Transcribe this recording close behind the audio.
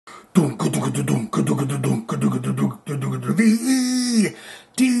V-E-D-E-O.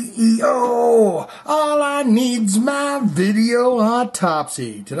 All I need's my video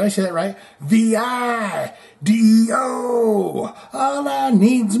autopsy. Did I say that right? V-I-D-E-O. All I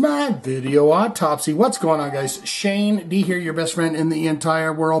need's my video autopsy. What's going on, guys? Shane D here, your best friend in the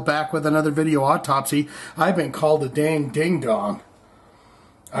entire world, back with another video autopsy. I've been called a dang ding-dong.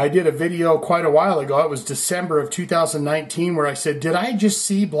 I did a video quite a while ago. It was December of 2019 where I said, did I just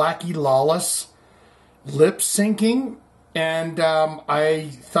see Blackie Lawless Lip Syncing? And I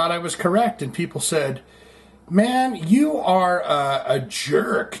thought I was correct. And people said, man, you are a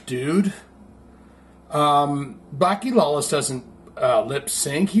jerk, dude. Blackie Lawless doesn't lip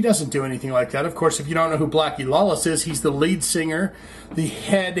sync. He doesn't do anything like that. Of course, if you don't know who Blackie Lawless is, he's the lead singer, the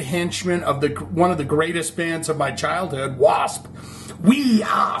head henchman of one of the greatest bands of my childhood, W.A.S.P. We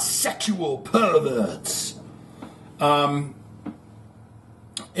are sexual perverts. And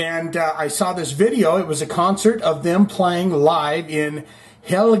I saw this video. It was a concert of them playing live in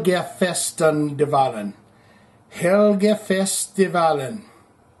Helgefestivalen. Helgefestivalen.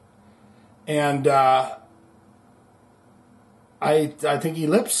 And I think he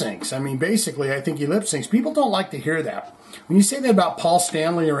lip syncs. I mean, basically, I think he lip syncs. People don't like to hear that. When you say that about Paul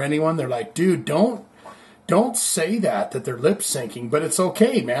Stanley or anyone, they're like, dude, don't say that they're lip syncing. But it's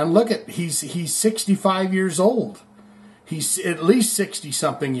okay, man. Look at, he's 65 years old. He's at least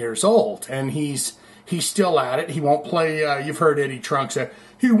 60-something years old, and he's still at it. He won't play, you've heard Eddie Trunk say,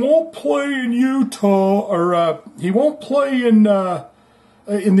 he won't play in Utah, or he won't play in the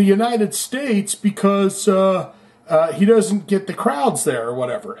United States because he doesn't get the crowds there or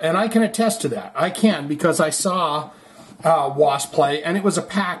whatever. And I can attest to that. I can, because I saw W.A.S.P play, and it was a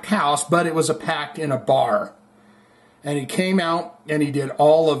packed house, but it was a packed in a bar. And he came out, and he did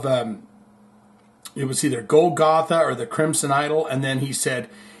all of it was either Golgotha or the Crimson Idol, and then he said,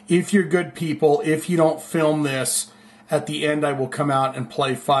 if you're good people, if you don't film this, at the end I will come out and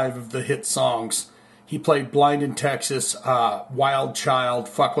play 5 of the hit songs. He played Blind in Texas, Wild Child,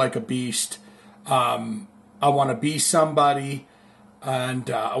 Fuck Like a Beast, I Want to Be Somebody, and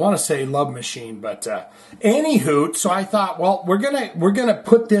I want to say Love Machine, but anywho, so I thought, well, we're gonna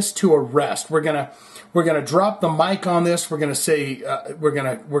put this to a rest. We're gonna drop the mic on this. We're gonna say we're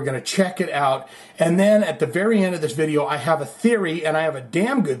gonna check it out, and then at the very end of this video, I have a theory, and I have a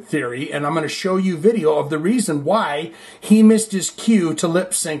damn good theory, and I'm gonna show you video of the reason why he missed his cue to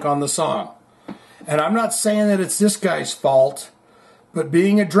lip sync on the song. And I'm not saying that it's this guy's fault, but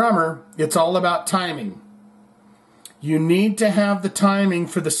being a drummer, it's all about timing. You need to have the timing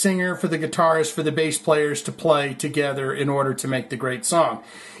for the singer, for the guitarist, for the bass players to play together in order to make the great song.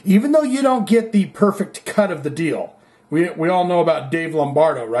 Even though you don't get the perfect cut of the deal. We all know about Dave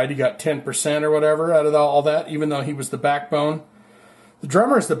Lombardo, right? He got 10% or whatever out of all that, even though he was the backbone. The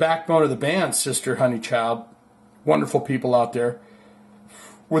drummer is the backbone of the band, Sister Honey Child. Wonderful people out there.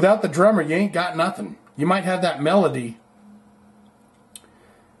 Without the drummer, you ain't got nothing. You might have that melody,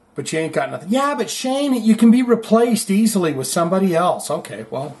 but you ain't got nothing. Yeah, but Shane, you can be replaced easily with somebody else. Okay,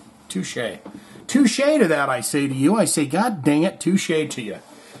 well, touche. Touche to that, I say to you. I say, God dang it, touche to you.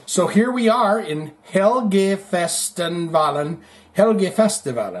 So here we are in Helgefestivalen.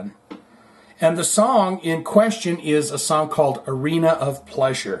 And the song in question is a song called Arena of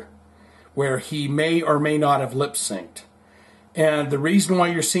Pleasure, where he may or may not have lip-synced. And the reason why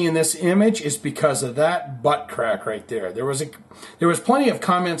you're seeing this image is because of that butt crack right there. There was plenty of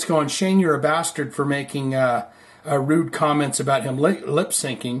comments going, Shane, you're a bastard for making rude comments about him lip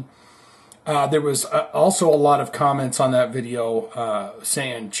syncing. There was also a lot of comments on that video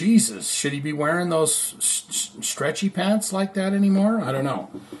saying, Jesus, should he be wearing those stretchy pants like that anymore? I don't know.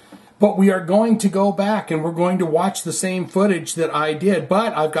 But we are going to go back and we're going to watch the same footage that I did,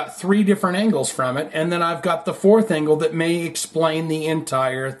 but I've got 3 different angles from it, and then I've got the 4th angle that may explain the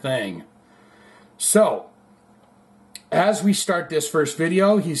entire thing. So, as we start this first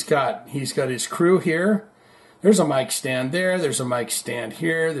video, he's got his crew here. There's a mic stand there, there's a mic stand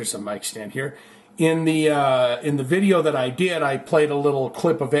here, there's a mic stand here. In the video that I did, I played a little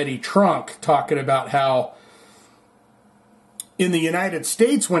clip of Eddie Trunk talking about how in the United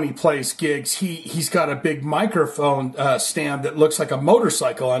States, when he plays gigs, he's got a big microphone stand that looks like a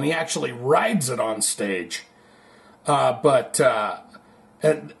motorcycle, and he actually rides it on stage. But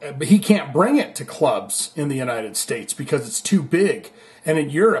he can't bring it to clubs in the United States because it's too big. And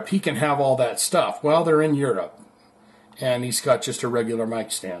in Europe, he can have all that stuff. Well, they're in Europe, and he's got just a regular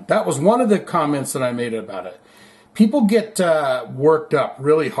mic stand. That was one of the comments that I made about it. People get worked up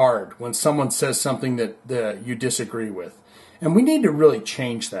really hard when someone says something that you disagree with. And we need to really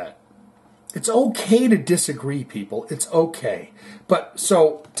change that. It's okay to disagree, people. It's okay. But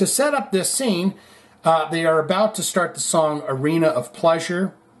so to set up this scene, they are about to start the song Arena of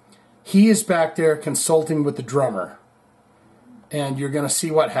Pleasure. He is back there consulting with the drummer. And you're going to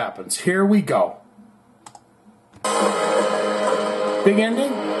see what happens. Here we go. Big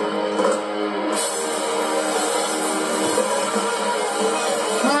ending.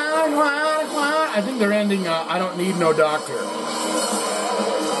 I think they're ending I Don't Need No Doctor.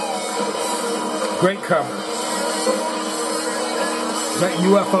 Great cover. Is that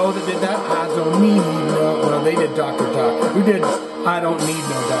UFO that did that? I don't need no... Well, they did Dr. Doctor. Who did I Don't Need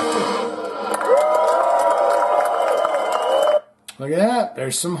No Doctor? Look at that.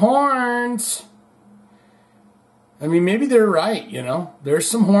 There's some horns. I mean, maybe they're right, you know. There's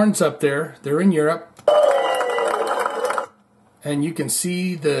some horns up there. They're in Europe. And you can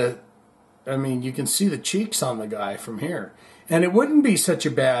see the... I mean, you can see the cheeks on the guy from here. And it wouldn't be such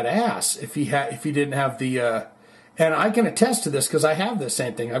a bad ass if he didn't have the... and I can attest to this because I have the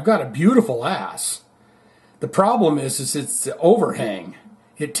same thing. I've got a beautiful ass. The problem is it's the overhang.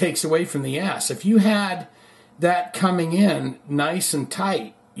 It takes away from the ass. If you had that coming in nice and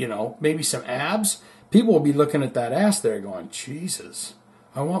tight, you know, maybe some abs, people will be looking at that ass there going, Jesus,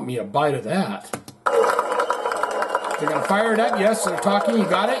 I want me a bite of that. They're going to fire it up. Yes, they're talking. You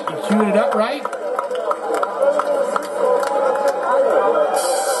got it. You queued it up right.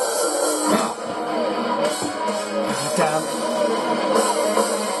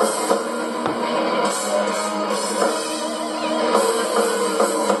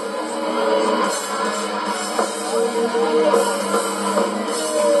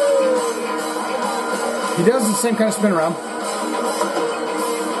 He does the same kind of spin around.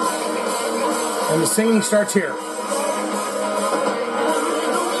 And the singing starts here.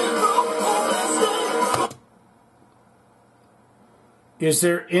 Is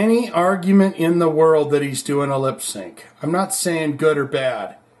there any argument in the world that he's doing a lip sync? I'm not saying good or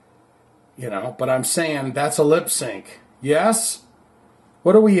bad, you know, but I'm saying that's a lip sync. Yes?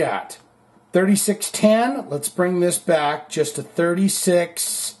 What are we at? 36:10? Let's bring this back just to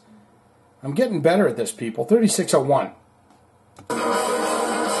 36. I'm getting better at this, people. 36:01.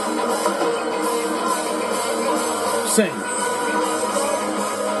 Sing.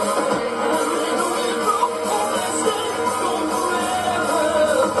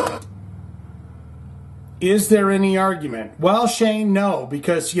 Is there any argument? Well, Shane, no,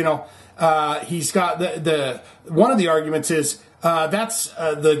 because, you know, he's got the one of the arguments is that's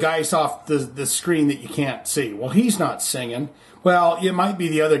the guys off the screen that you can't see. Well, he's not singing. Well, it might be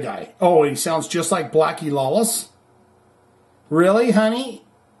the other guy. Oh, he sounds just like Blackie Lawless. Really, honey?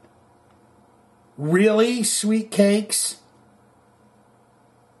 Really, sweet cakes?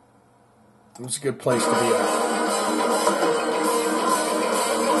 That's a good place to be at.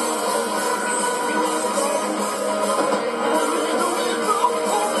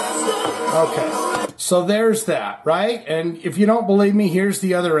 Okay, so there's that, right? And if you don't believe me, here's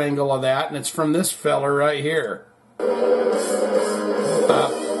the other angle of that, and it's from this feller right here.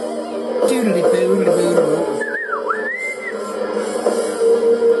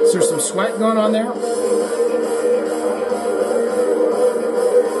 Is there some sweat going on there?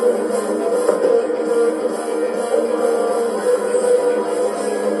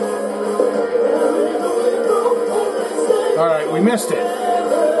 All right, we missed it.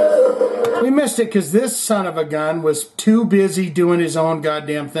 We missed it because this son of a gun was too busy doing his own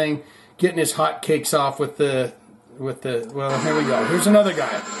goddamn thing, getting his hot cakes off with the, well, here we go. Here's another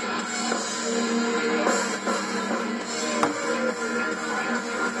guy.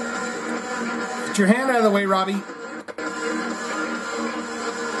 Get your hand out of the way, Robbie.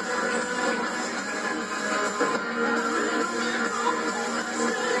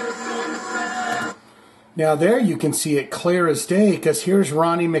 Now there you can see it clear as day because here's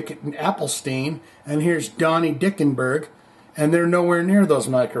Ronnie McApplestein and here's Donnie Dickenberg, and they're nowhere near those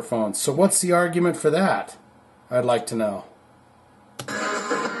microphones. So what's the argument for that? I'd like to know.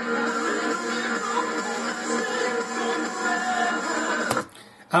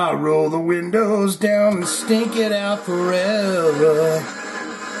 I'll roll the windows down and stink it out forever.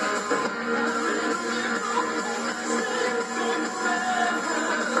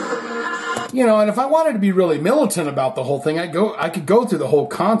 You know, and if I wanted to be really militant about the whole thing, I could go through the whole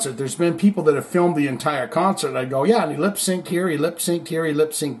concert. There's been people that have filmed the entire concert, and I go, yeah, and he lip-synced here, he lip-synced here, he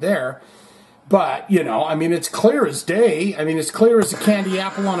lip-synced there. But, you know, I mean, it's clear as day. I mean, it's clear as a candy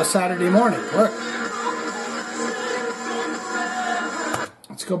apple on a Saturday morning. Look.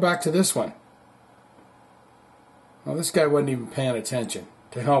 Let's go back to this one. Well, this guy wasn't even paying attention.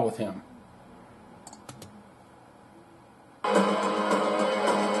 To hell with him.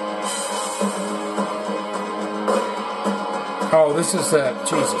 Oh, this is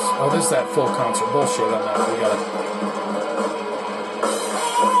Jesus. Oh, this is that full concert bullshit on that. We gotta.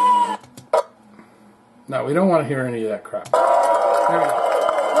 No, we don't want to hear any of that crap. There we go.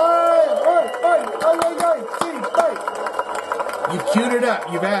 You queued it up.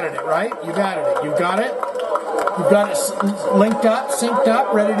 You've added it, right? You've added it. You got it? You've got it linked up, synced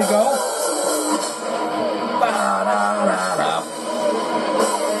up, ready to go?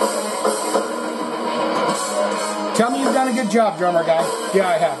 Tell me you've done a good job, drummer guy. Yeah,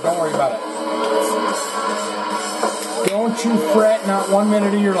 I have. Don't worry about it. Don't you fret not 1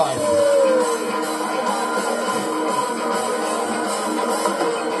 minute of your life.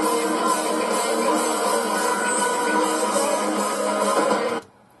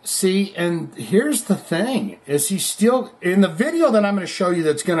 See, and here's the thing, is he still, in the video that I'm going to show you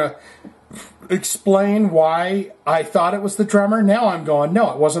that's going to explain why I thought it was the drummer, now I'm going, no,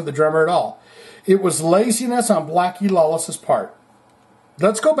 it wasn't the drummer at all. It was laziness on Blackie Lawless's part.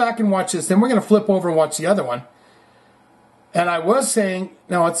 Let's go back and watch this, then we're going to flip over and watch the other one. And I was saying,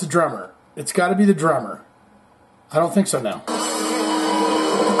 no, it's the drummer. It's got to be the drummer. I don't think so now.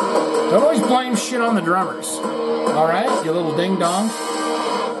 Don't always blame shit on the drummers. All right, you little ding-dongs.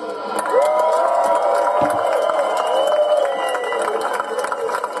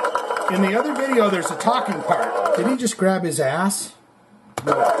 In the other video, there's a talking part. Did he just grab his ass?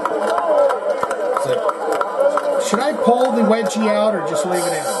 No. Should I pull the wedgie out or just leave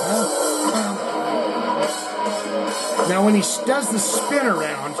it in? Now, when he does the spin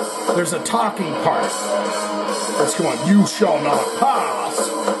around, there's a talking part. It's going, you shall not pass.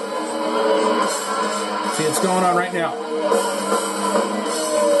 See, it's going on right now.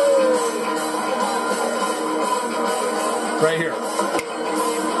 Right here.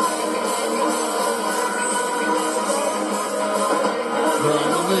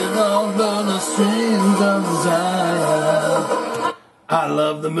 I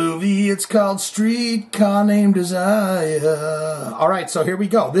love the movie. It's called Streetcar Named Desire. All right, so here we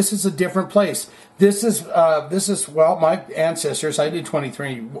go. This is a different place. This is well, my ancestors. I did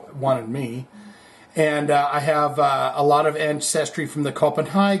 23 wanted me, and I have a lot of ancestry from the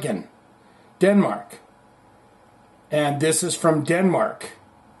Copenhagen, Denmark, and this is from Denmark,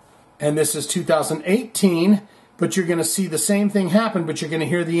 and this is 2018. But you're going to see the same thing happen, but you're going to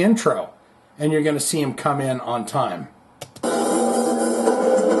hear the intro, and you're going to see him come in on time.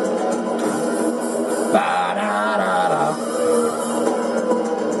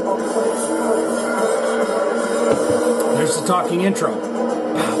 There's the talking intro.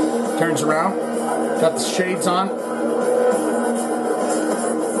 Turns around, got the shades on.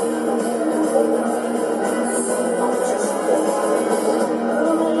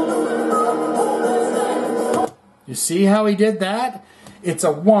 You see how he did that? It's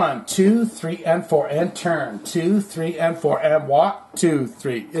a 1, 2, 3, and 4, and turn. 2, 3, and 4, and walk. 2,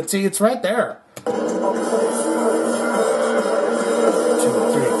 3. See, it's right there. 2, 3, 4.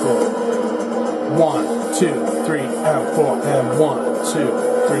 1, 2, 3, and 4, and 1, 2,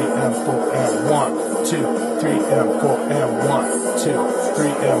 3, and 4, and 1, 2, 3, and 4, and 1, 2,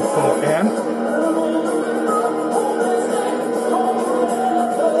 3, and 4, and...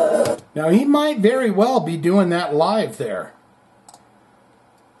 Now, he might very well be doing that live there.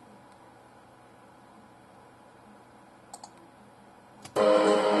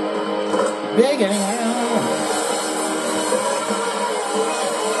 Big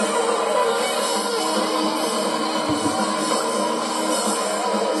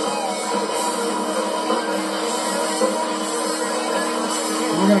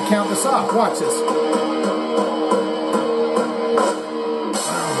We're going to count this off. Watch this.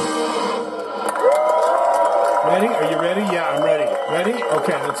 Ready? Are you ready? Yeah, I'm ready. Ready?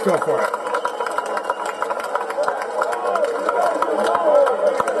 Okay, let's go for it.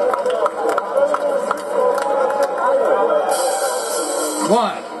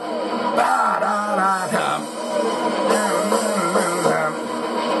 One.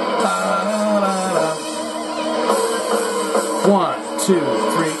 1, 2, 3,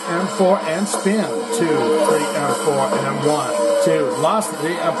 and 4, and spin. 2, 3, and 4, and 1, 2. Lost it.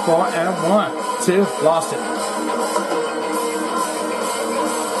 3, and 4, and 1, 2. Lost it.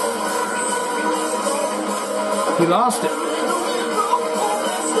 He lost it.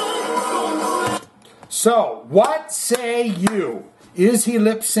 So, what say you? Is he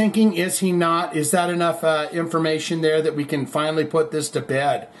lip syncing? Is he not? Is that enough information there that we can finally put this to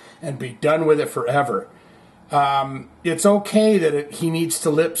bed and be done with it forever? It's okay that he needs to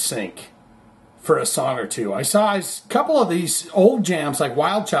lip sync for a song or two. I saw a couple of these old jams like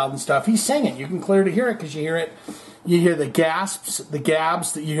Wild Child and stuff. He's singing. You can clearly hear it because you hear it You hear the gasps, the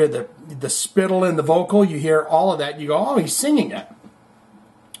gabs, you hear the spittle in the vocal, you hear all of that. You go, oh, he's singing it.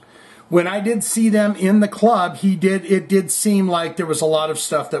 When I did see them in the club, it did seem like there was a lot of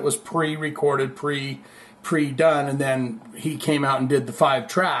stuff that was pre-recorded, pre-done, and then he came out and did the 5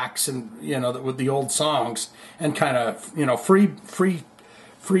 tracks, and with the old songs, and kind of free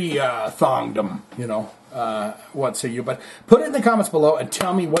thonged them, what say you? But put it in the comments below and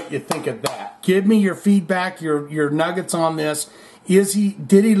tell me what you think of that. Give me your feedback, your nuggets on this. Did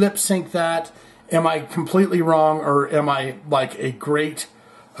he lip sync that? Am I completely wrong, or am I like a great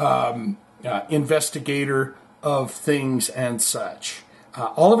investigator of things and such?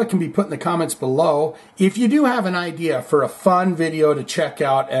 All of it can be put in the comments below. If you do have an idea for a fun video to check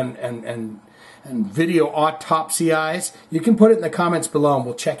out and video autopsy eyes, you can put it in the comments below and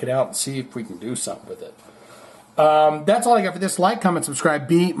we'll check it out and see if we can do something with it. That's all I got for this. Like, comment, subscribe,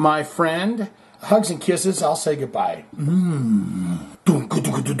 be my friend. Hugs and kisses. I'll say goodbye. V-E-D-E-O.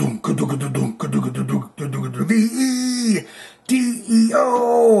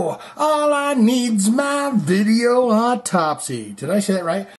 All I need's my video autopsy. Did I say that right?